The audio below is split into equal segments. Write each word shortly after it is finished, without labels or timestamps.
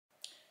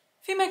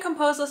Female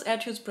Composers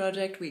Etudes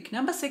Project week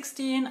number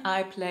 16.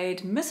 I played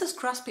Mrs.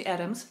 Crosby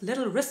Adams'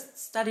 Little Wrist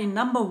Study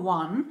number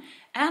 1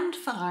 and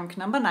Farrenc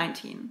number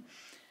 19.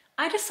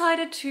 I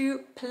decided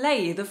to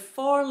play the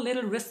 4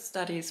 Little Wrist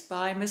Studies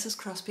by Mrs.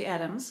 Crosby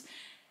Adams.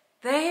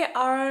 They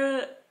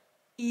are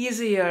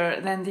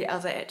easier than the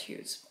other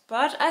etudes,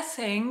 but I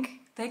think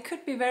they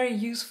could be very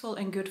useful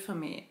and good for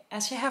me.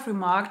 As you have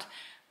remarked,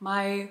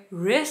 my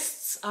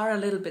wrists are a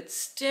little bit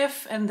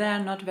stiff and they're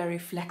not very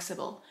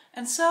flexible.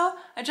 And so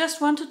I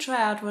just want to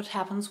try out what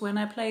happens when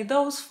I play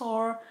those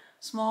 4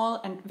 small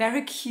and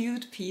very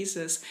cute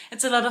pieces.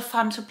 It's a lot of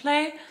fun to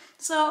play,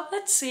 so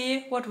let's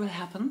see what will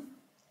happen.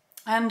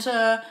 And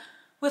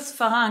with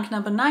Farrenc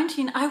number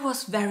 19 I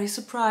was very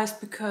surprised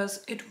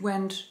because it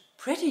went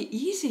pretty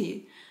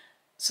easy.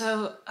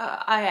 So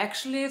I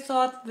actually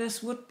thought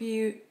this would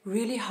be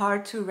really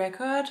hard to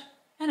record,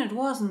 and it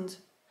wasn't.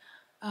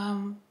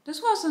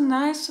 This was a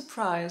nice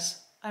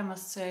surprise, I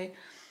must say.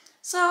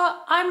 So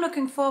I'm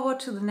looking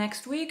forward to the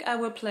next week. I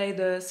will play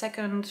the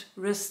second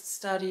wrist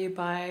study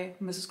by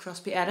Mrs.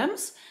 Crosby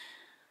Adams.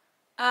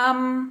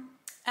 And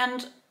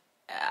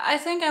I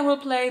think I will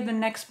play the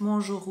next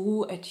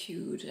Montgeroux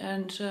etude,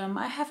 and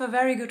I have a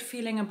very good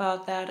feeling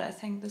about that. I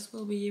think this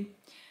will be,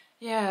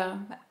 yeah,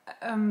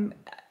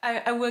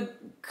 I will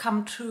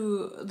come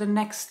to the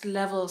next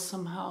level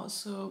somehow.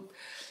 So,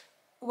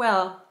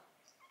 well,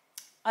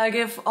 I'll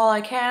give all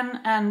I can,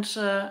 and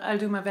I'll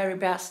do my very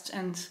best,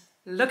 and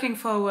looking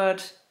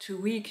forward to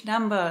week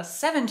number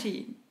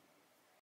 17.